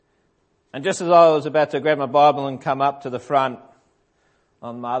And just as I was about to grab my Bible and come up to the front,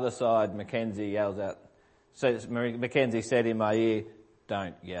 on my other side, Mackenzie yells out. So Mackenzie said in my ear,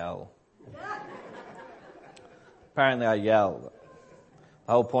 "Don't yell." Apparently I yell.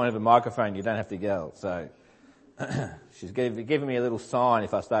 The whole point of a microphone, you don't have to yell. So she's giving me a little sign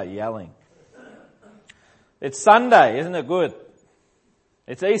if I start yelling. It's Sunday, isn't it good?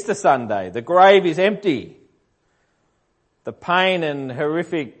 It's Easter Sunday. The grave is empty. The pain and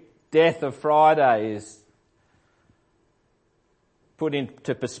horrific death of Friday is put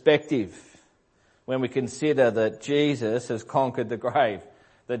into perspective when we consider that Jesus has conquered the grave,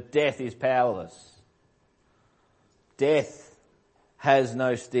 that death is powerless. Death has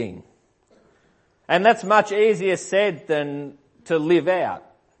no sting. And that's much easier said than to live out.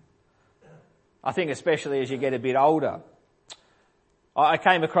 I think especially as you get a bit older. I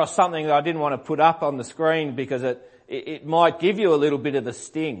came across something that I didn't want to put up on the screen because it might give you a little bit of the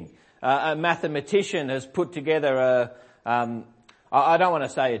sting. A mathematician has put together I don't want to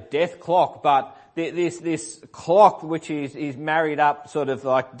say a death clock, but this clock which is married up sort of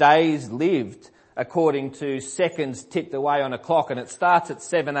like days lived according to seconds ticked away on a clock, and it starts at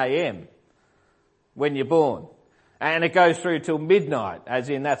 7 a.m. when you're born. And it goes through till midnight, as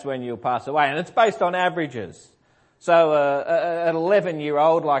in that's when you'll pass away. And it's based on averages. So an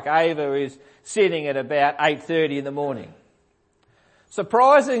 11-year-old like Ava is sitting at about 8:30 in the morning.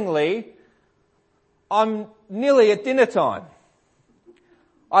 Surprisingly, I'm nearly at dinner time.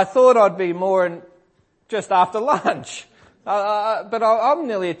 I thought I'd be more just after lunch, but I'm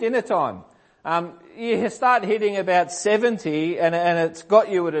nearly at dinner time. You start hitting about 70 and it's got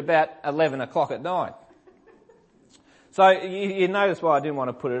you at about 11 o'clock at night. So you notice why I didn't want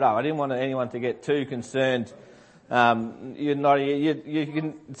to put it up. I didn't want anyone to get too concerned. It's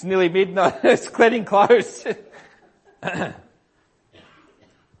nearly midnight. It's getting close.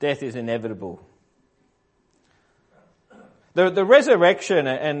 Death is inevitable. The resurrection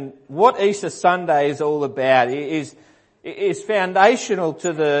and what Easter Sunday is all about is foundational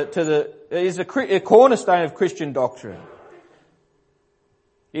is a cornerstone of Christian doctrine.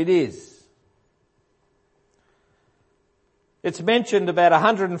 It is. It's mentioned about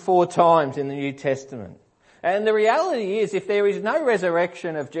 104 times in the New Testament. And the reality is, if there is no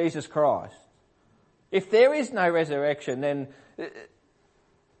resurrection of Jesus Christ, if there is no resurrection, then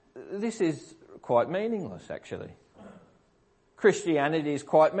this is quite meaningless, actually. Christianity is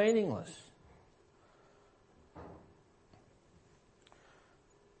quite meaningless.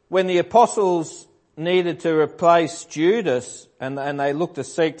 When the apostles needed to replace Judas and they looked to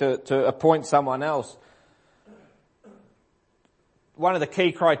seek to appoint someone else, one of the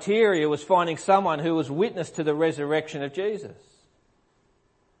key criteria was finding someone who was witness to the resurrection of Jesus.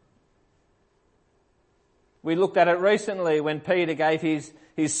 We looked at it recently when Peter gave his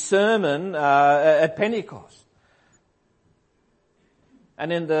sermon at Pentecost.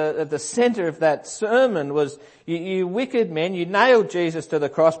 And at the centre of that sermon was, you wicked men, you nailed Jesus to the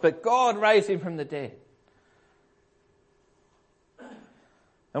cross, but God raised him from the dead.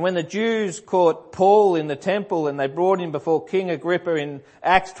 And when the Jews caught Paul in the temple and they brought him before King Agrippa in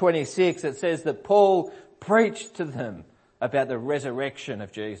Acts 26, it says that Paul preached to them about the resurrection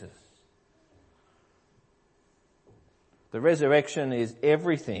of Jesus. The resurrection is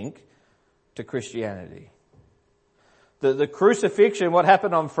everything to Christianity. The crucifixion, what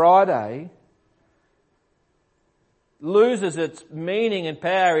happened on Friday, loses its meaning and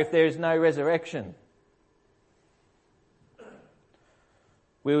power if there is no resurrection.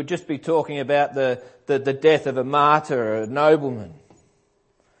 We would just be talking about the death of a martyr or a nobleman.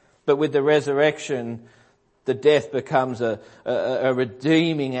 But with the resurrection, the death becomes a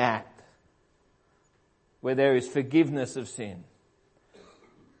redeeming act where there is forgiveness of sin,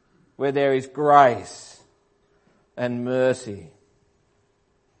 where there is grace and mercy.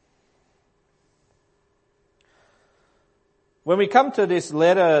 When we come to this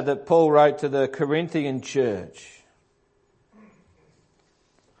letter that Paul wrote to the Corinthian church,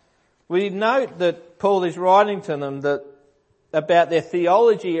 we note that Paul is writing to them about their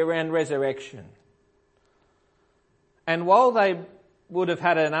theology around resurrection. And while they would have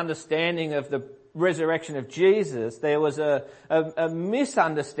had an understanding of the resurrection of Jesus, there was a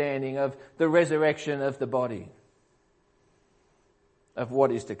misunderstanding of the resurrection of the body, of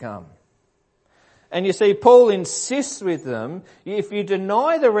what is to come. And you see, Paul insists with them, if you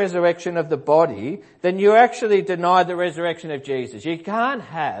deny the resurrection of the body, then you actually deny the resurrection of Jesus. You can't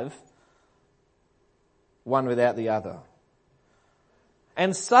have one without the other.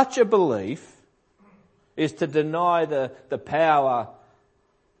 And such a belief is to deny the power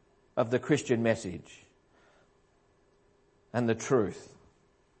of the Christian message and the truth.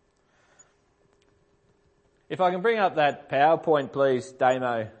 If I can bring up that PowerPoint, please,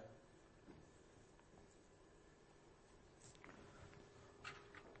 Damo.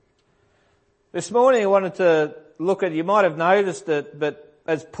 This morning I wanted to look at, you might have noticed it, but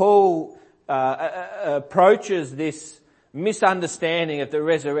as Paul approaches this misunderstanding of the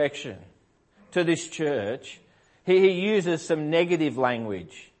resurrection to this church, he uses some negative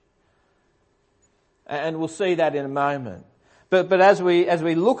language. And we'll see that in a moment. But as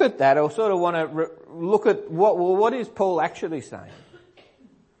we look at that, I sort of want to look at what is Paul actually saying?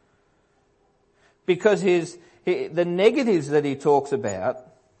 Because the negatives that he talks about,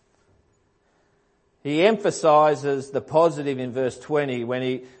 he emphasises the positive in verse 20 when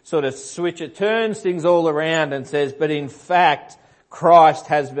he sort of turns things all around and says, but in fact, Christ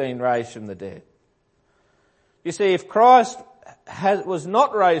has been raised from the dead. You see, if Christ was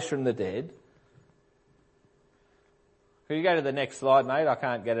not raised from the dead, can you go to the next slide, mate? I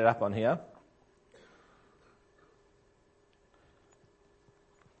can't get it up on here.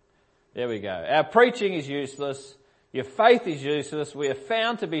 There we go. Our preaching is useless. Your faith is useless. We are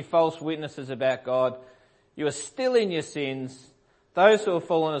found to be false witnesses about God. You are still in your sins. Those who have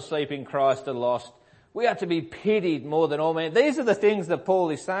fallen asleep in Christ are lost. We are to be pitied more than all men. These are the things that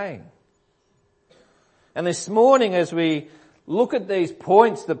Paul is saying. And this morning, as we look at these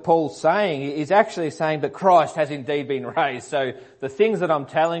points that Paul's saying, he's actually saying that Christ has indeed been raised. So the things that I'm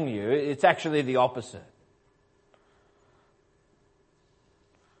telling you, it's actually the opposite.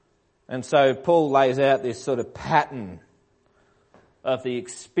 And so Paul lays out this sort of pattern of the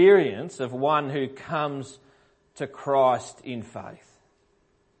experience of one who comes to Christ in faith.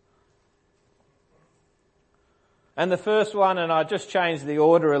 And the first one, and I just changed the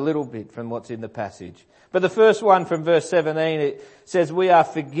order a little bit from what's in the passage. But the first one from verse 17, it says, we are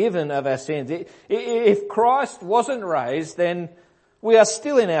forgiven of our sins. If Christ wasn't raised, then we are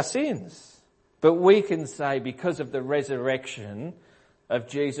still in our sins. But we can say, because of the resurrection of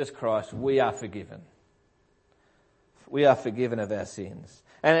Jesus Christ, we are forgiven. We are forgiven of our sins.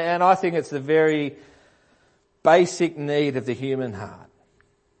 And I think it's the very basic need of the human heart.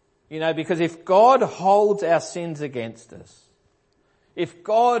 You know, because if God holds our sins against us, if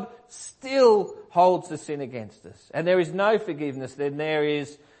God still holds the sin against us, and there is no forgiveness, then there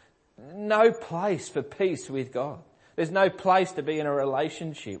is no place for peace with God. There's no place to be in a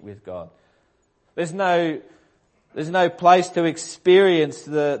relationship with God. There's no place to experience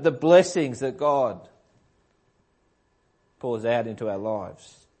the blessings that God pours out into our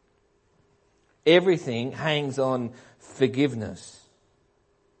lives. Everything hangs on forgiveness.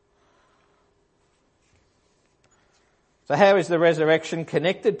 So how is the resurrection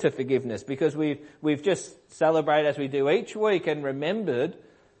connected to forgiveness? Because we've just celebrated, as we do each week, and remembered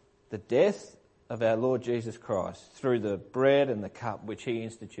the death of our Lord Jesus Christ through the bread and the cup which he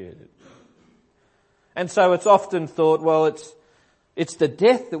instituted. And so it's often thought, well, it's the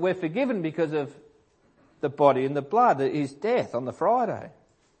death that we're forgiven because of the body and the blood, his death on the Friday.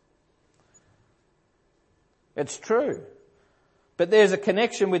 It's true. But there's a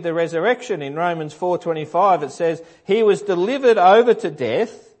connection with the resurrection. In Romans 4:25 it says, he was delivered over to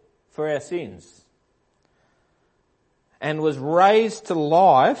death for our sins and was raised to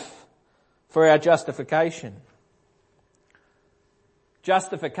life for our justification.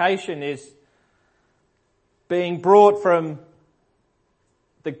 Justification is being brought from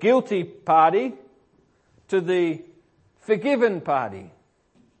the guilty party to the forgiven party.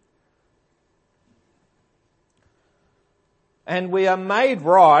 And we are made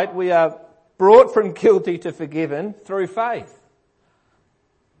right, we are brought from guilty to forgiven through faith.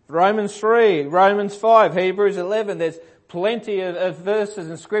 Romans 3, Romans 5, Hebrews 11, there's plenty of verses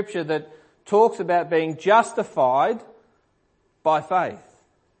in Scripture that talks about being justified by faith.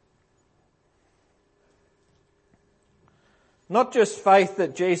 Not just faith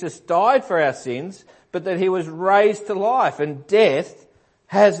that Jesus died for our sins, but that he was raised to life, and death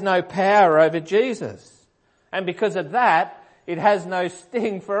has no power over Jesus. And because of that, it has no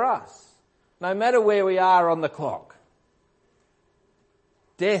sting for us, no matter where we are on the clock.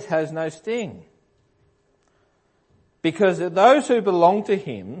 Death has no sting. Because of those who belong to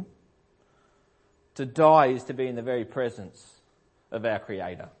him, to die is to be in the very presence of our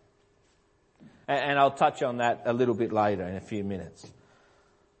Creator. And I'll touch on that a little bit later in a few minutes.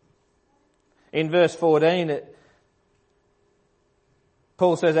 In verse 14,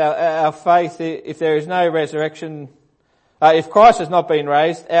 Paul says our faith, if there is no resurrection, if Christ has not been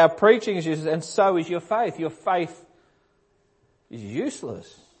raised, our preaching is useless, and so is your faith. Your faith is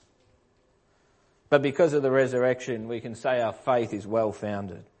useless. But because of the resurrection, we can say our faith is well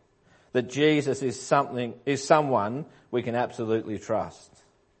founded. That Jesus is someone we can absolutely trust.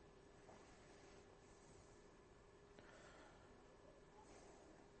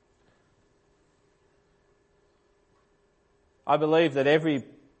 I believe that every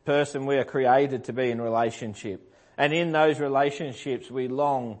person, we are created to be in relationship. And in those relationships we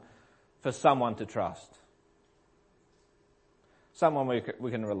long for someone to trust. Someone we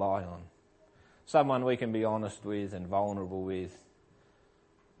can rely on. Someone we can be honest with and vulnerable with.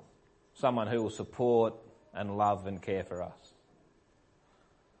 Someone who will support and love and care for us.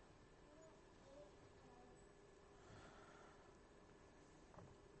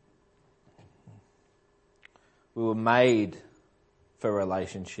 We were made for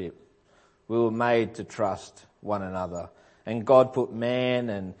relationship. We were made to trust one another. And God put man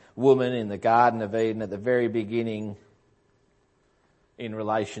and woman in the Garden of Eden at the very beginning in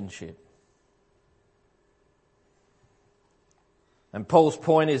relationship. And Paul's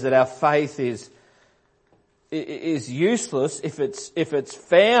point is that our faith is useless if it's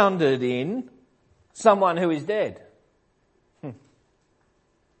founded in someone who is dead.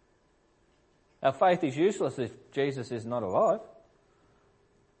 Our faith is useless if Jesus is not alive.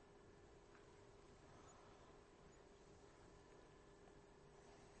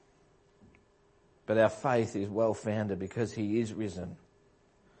 But our faith is well founded because he is risen.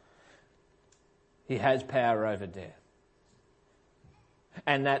 He has power over death.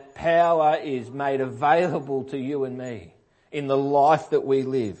 And that power is made available to you and me in the life that we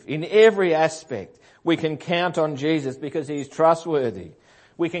live. In every aspect, we can count on Jesus because he's trustworthy.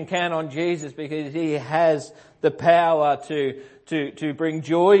 We can count on Jesus because he has the power to bring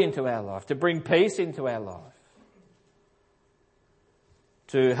joy into our life, to bring peace into our life,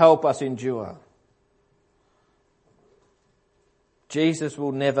 to help us endure. Jesus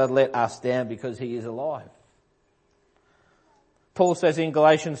will never let us down because he is alive. Paul says in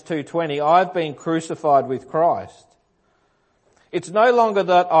Galatians 2:20, I've been crucified with Christ. It's no longer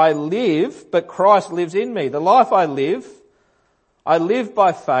that I live, but Christ lives in me. The life I live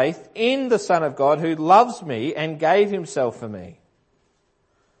by faith in the Son of God who loves me and gave himself for me.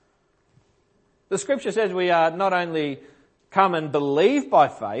 The scripture says we are not only come and believe by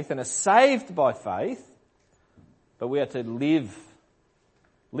faith and are saved by faith, but we are to live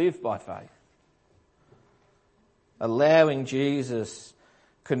by faith. Allowing Jesus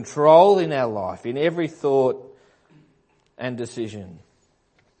control in our life, in every thought and decision.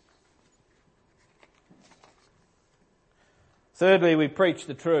 Thirdly, we preach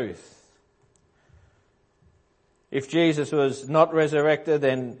the truth. If Jesus was not resurrected,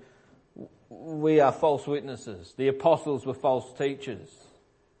 then we are false witnesses. The apostles were false teachers.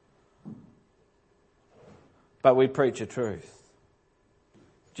 But we preach a truth.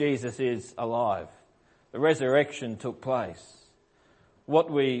 Jesus is alive. The resurrection took place.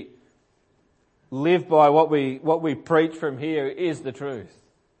 What we live by, what we preach from here is the truth.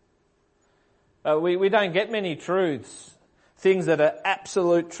 We don't get many truths, things that are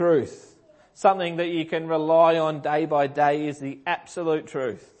absolute truth. Something that you can rely on day by day is the absolute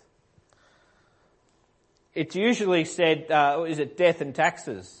truth. It's usually said, is it death and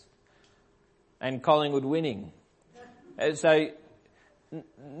taxes and Collingwood winning? So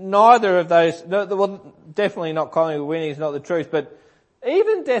neither of those, well, definitely not Collingwood winning is not the truth, but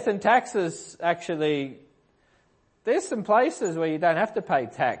even death and taxes actually, there's some places where you don't have to pay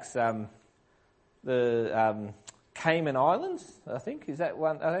tax. The Cayman Islands, I think, is that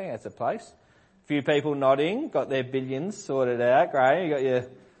one? I think that's a place. A few people nodding, got their billions sorted out. Great, you got your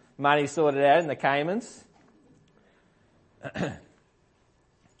money sorted out in the Caymans.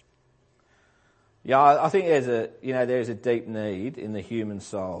 Yeah, I think there's a deep need in the human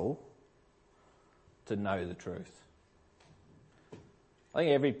soul to know the truth. I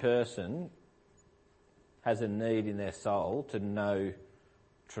think every person has a need in their soul to know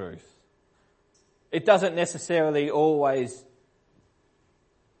truth. It doesn't necessarily always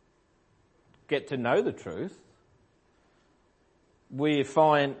get to know the truth. We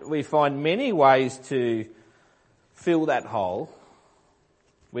find many ways to fill that hole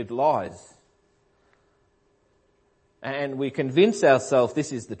with lies. And we convince ourselves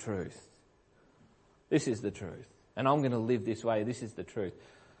this is the truth. This is the truth. And I'm going to live this way. This is the truth.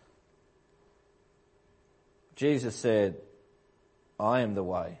 Jesus said, I am the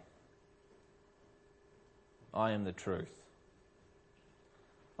way. I am the truth.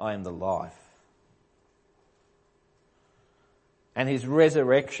 I am the life. And his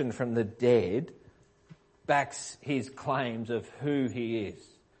resurrection from the dead backs his claims of who he is.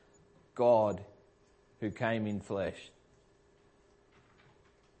 God who came in flesh.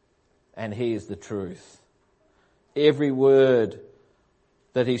 And he is the truth. Every word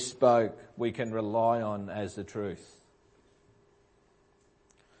that he spoke, we can rely on as the truth.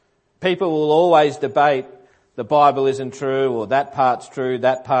 People will always debate the Bible isn't true, or that part's true,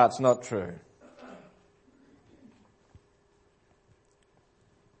 that part's not true.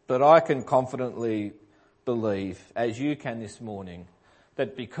 But I can confidently believe, as you can this morning,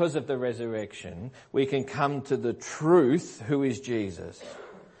 that because of the resurrection, we can come to the truth, who is Jesus,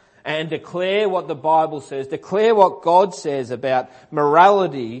 and declare what the Bible says, declare what God says about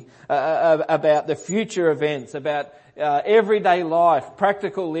morality, about the future events, about everyday life,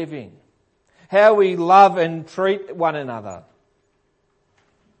 practical living, how we love and treat one another,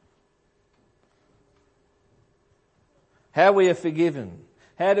 how we are forgiven,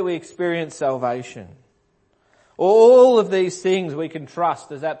 how do we experience salvation. All of these things we can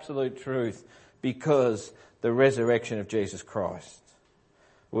trust as absolute truth because the resurrection of Jesus Christ.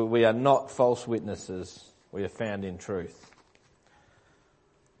 We are not false witnesses. We are found in truth.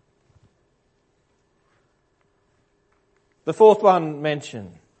 The fourth one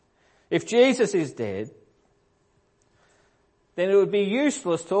mentioned. If Jesus is dead, then it would be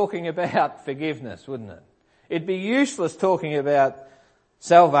useless talking about forgiveness, wouldn't it? It'd be useless talking about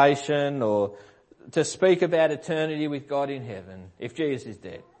salvation or to speak about eternity with God in heaven if Jesus is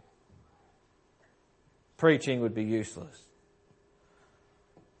dead. Preaching would be useless.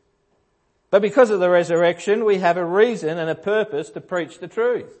 But because of the resurrection, we have a reason and a purpose to preach the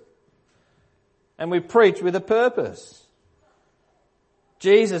truth. And we preach with a purpose.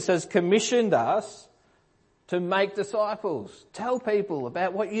 Jesus has commissioned us to make disciples. Tell people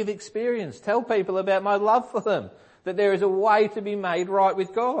about what you've experienced. Tell people about my love for them. That there is a way to be made right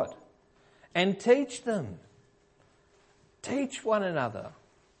with God. And teach them. Teach one another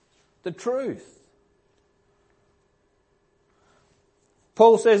the truth.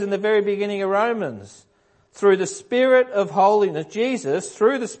 Paul says in the very beginning of Romans, through the Spirit of holiness, Jesus,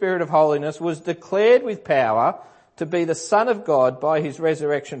 through the Spirit of holiness, was declared with power to be the Son of God by his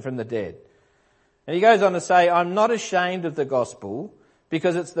resurrection from the dead. And he goes on to say, I'm not ashamed of the gospel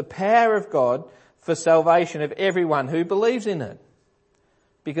because it's the power of God for salvation of everyone who believes in it.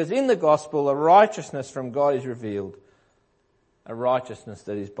 Because in the gospel, a righteousness from God is revealed, a righteousness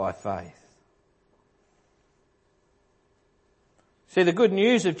that is by faith. See, the good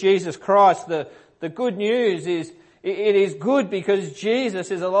news of Jesus Christ, the good news is, it is good because Jesus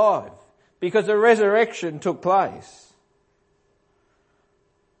is alive, because the resurrection took place.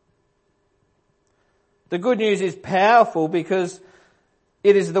 The good news is powerful because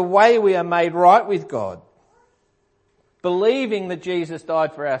it is the way we are made right with God. Believing that Jesus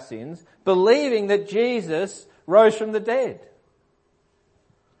died for our sins, believing that Jesus rose from the dead.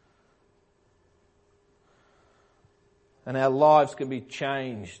 And our lives can be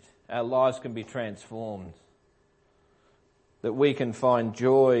changed, our lives can be transformed. That we can find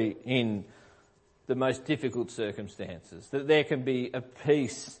joy in the most difficult circumstances. That there can be a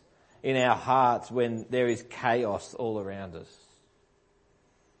peace in our hearts when there is chaos all around us.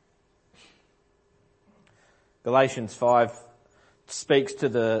 Galatians 5 speaks to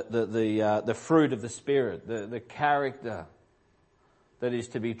the fruit of the Spirit, the character that is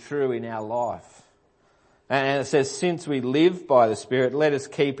to be true in our life. And it says, since we live by the Spirit, let us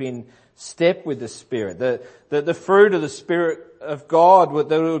keep in step with the Spirit. The fruit of the Spirit of God,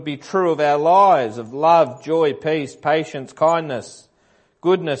 that it would be true of our lives, of love, joy, peace, patience, kindness,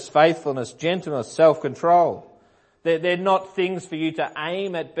 goodness, faithfulness, gentleness, self-control. They're not things for you to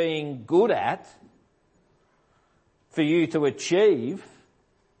aim at being good at, for you to achieve,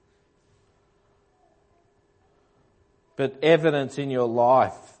 but evidence in your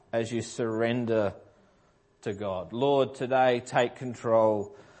life as you surrender to God. Lord, today take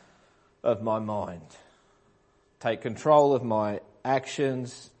control of my mind. Take control of my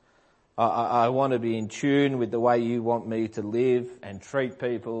actions. I want to be in tune with the way you want me to live and treat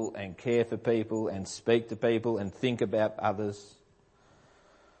people and care for people and speak to people and think about others.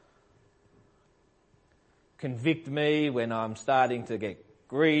 Convict me when I'm starting to get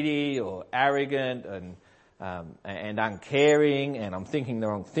greedy or arrogant and uncaring, and I'm thinking the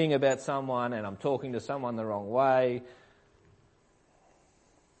wrong thing about someone, and I'm talking to someone the wrong way.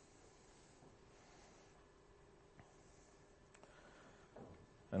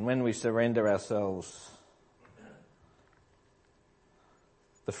 And when we surrender ourselves,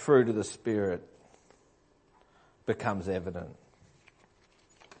 the fruit of the Spirit becomes evident.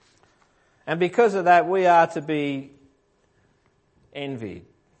 And because of that, we are to be envied,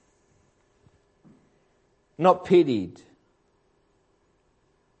 not pitied.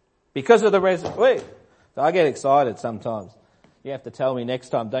 Because of the wait, I get excited sometimes. You have to tell me next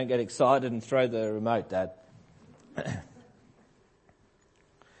time, don't get excited and throw the remote, Dad.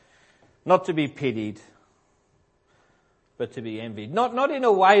 Not to be pitied, but to be envied. Not in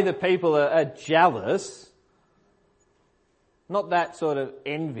a way that people are jealous. Not that sort of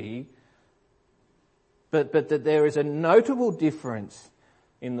envy. But that there is a notable difference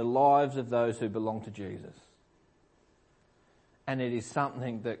in the lives of those who belong to Jesus. And it is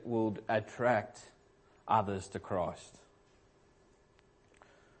something that will attract others to Christ.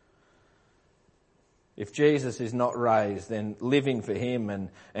 If Jesus is not raised, then living for him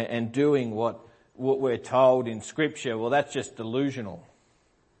and doing what we're told in Scripture, well, that's just delusional.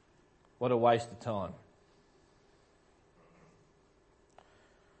 What a waste of time.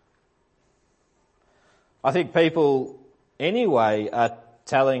 I think people anyway are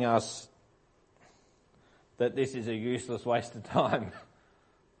telling us that this is a useless waste of time.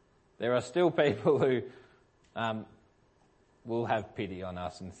 There are still people who will have pity on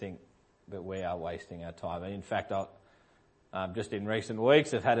us and think that we are wasting our time. And in fact, just in recent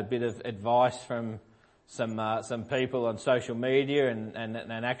weeks, I've had a bit of advice from some people on social media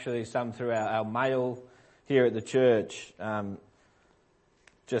and actually some through our mail here at the church,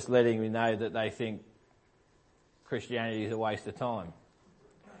 just letting me know that they think Christianity is a waste of time.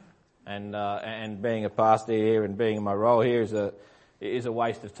 And being a pastor here and being in my role here is a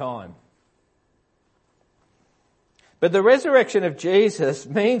waste of time. But the resurrection of Jesus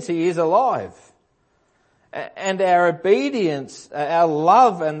means he is alive. And our obedience, our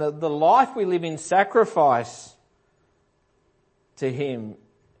love and the life we live in sacrifice to him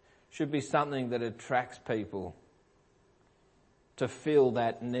should be something that attracts people to feel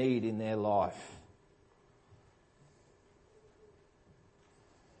that need in their life.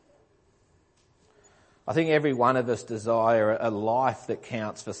 I think every one of us desire a life that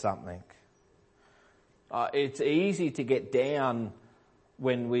counts for something. It's easy to get down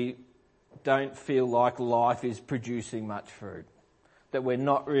when we don't feel like life is producing much fruit, that we're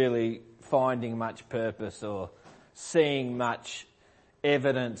not really finding much purpose or seeing much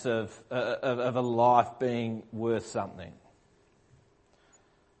evidence of a life being worth something.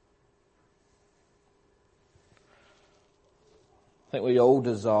 I think we all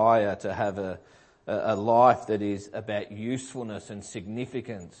desire to have a life that is about usefulness and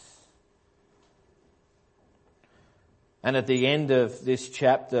significance. And at the end of this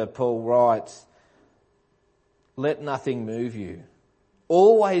chapter, Paul writes, "Let nothing move you.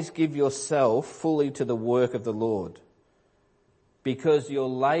 Always give yourself fully to the work of the Lord, because your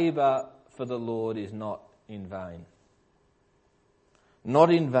labour for the Lord is not in vain." Not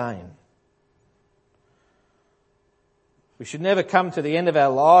in vain. We should never come to the end of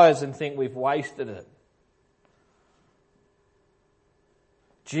our lives and think we've wasted it.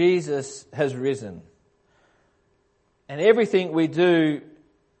 Jesus has risen. And everything we do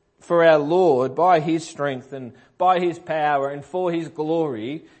for our Lord by his strength and by his power and for his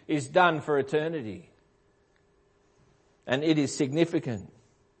glory is done for eternity. And it is significant.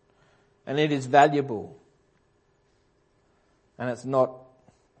 And it is valuable. And it's not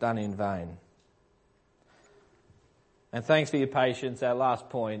done in vain. And thanks for your patience. Our last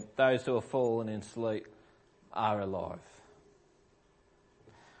point, those who have fallen in sleep are alive.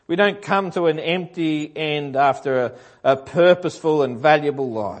 We don't come to an empty end after a purposeful and valuable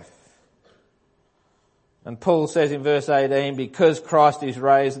life. And Paul says in verse 18, because Christ is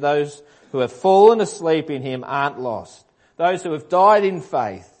raised, those who have fallen asleep in him aren't lost. Those who have died in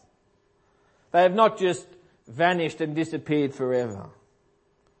faith, they have not just vanished and disappeared forever.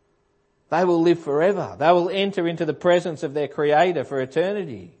 They will live forever. They will enter into the presence of their Creator for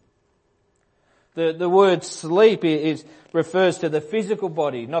eternity. The word sleep refers to the physical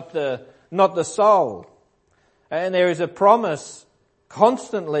body, not the soul. And there is a promise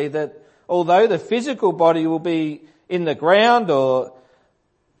constantly that although the physical body will be in the ground or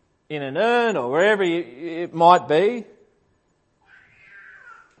in an urn or wherever it might be,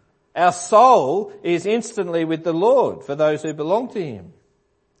 our soul is instantly with the Lord for those who belong to him.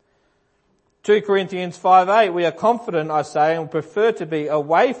 2 Corinthians 5:8, we are confident, I say, and prefer to be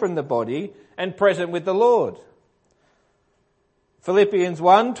away from the body and present with the Lord. Philippians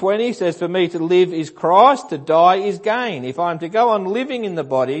 1:20 says, for me to live is Christ, to die is gain. If I am to go on living in the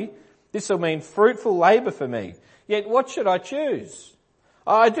body, this will mean fruitful labour for me. Yet what should I choose?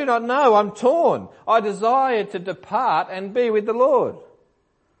 I do not know, I'm torn. I desire to depart and be with the Lord,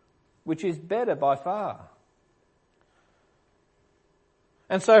 which is better by far.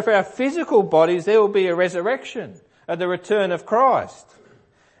 And so for our physical bodies, there will be a resurrection at the return of Christ.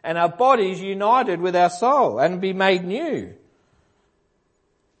 And our bodies united with our soul and be made new.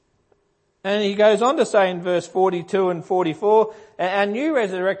 And he goes on to say in verse 42 and 44, our new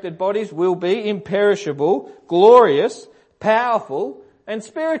resurrected bodies will be imperishable, glorious, powerful and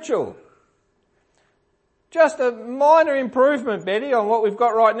spiritual. Just a minor improvement, Betty, on what we've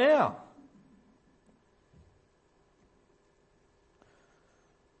got right now.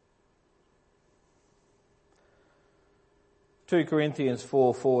 2 Corinthians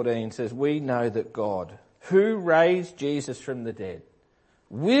 4:14 says, we know that God, who raised Jesus from the dead,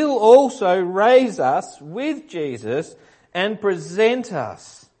 will also raise us with Jesus and present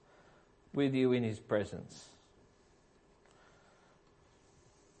us with you in his presence.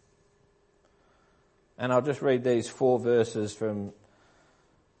 And I'll just read these 4 verses from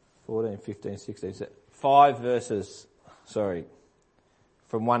 14, 15, 16, 5 verses,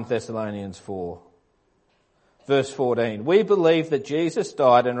 from 1 Thessalonians 4. Verse 14, we believe that Jesus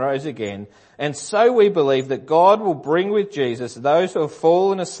died and rose again, and so we believe that God will bring with Jesus those who have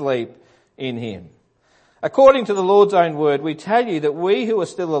fallen asleep in him. According to the Lord's own word, we tell you that we who are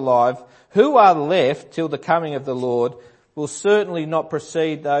still alive, who are left till the coming of the Lord, will certainly not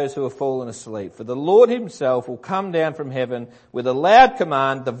precede those who have fallen asleep. For the Lord himself will come down from heaven with a loud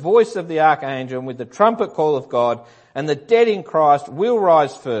command, the voice of the archangel, and with the trumpet call of God, and the dead in Christ will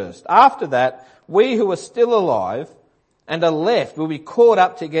rise first. After that, we who are still alive and are left will be caught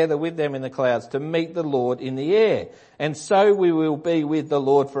up together with them in the clouds to meet the Lord in the air. And so we will be with the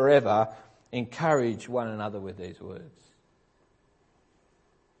Lord forever. Encourage one another with these words.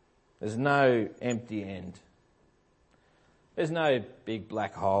 There's no empty end. There's no big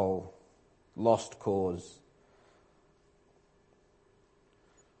black hole, lost cause.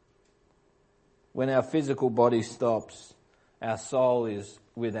 When our physical body stops, our soul is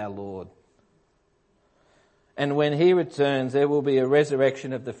with our Lord. And when he returns, there will be a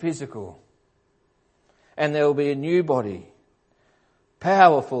resurrection of the physical. And there will be a new body,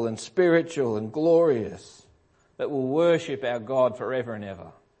 powerful and spiritual and glorious, that will worship our God forever and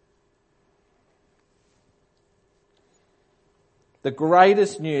ever. The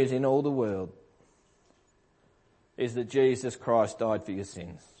greatest news in all the world is that Jesus Christ died for your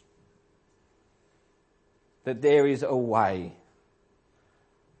sins. That there is a way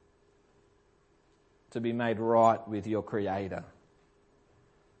to be made right with your Creator.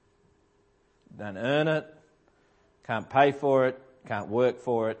 Don't earn it, can't pay for it, can't work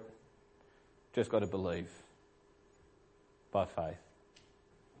for it, just got to believe by faith.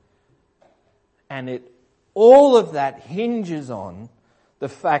 And all of that hinges on the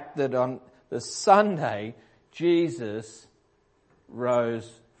fact that on the Sunday, Jesus rose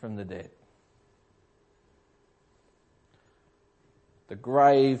from the dead. The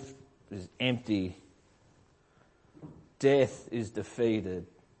grave is empty. Death is defeated.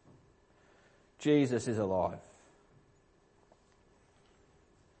 Jesus is alive.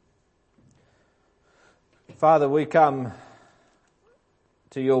 Father, we come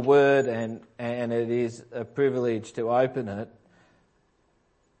to your word and it is a privilege to open it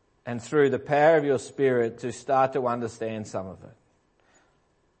and through the power of your Spirit to start to understand some of it.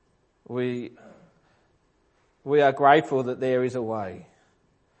 We are grateful that there is a way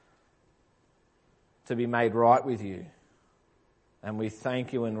to be made right with you. And we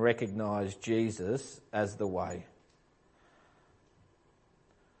thank you and recognise Jesus as the way.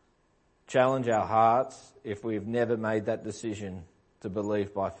 Challenge our hearts if we've never made that decision to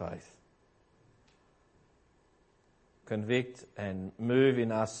believe by faith. Convict and move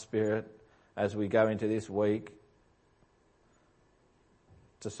in us, Spirit, as we go into this week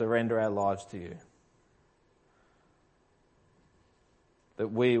to surrender our lives to you. That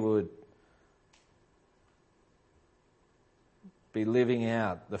we would be living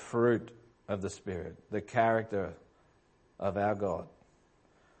out the fruit of the Spirit, the character of our God.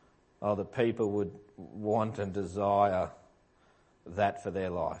 Oh, that people would want and desire that for their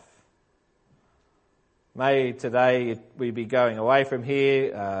life. May today we be going away from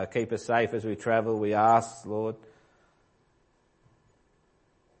here. Keep us safe as we travel, we ask, Lord.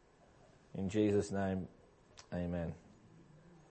 In Jesus' name, amen.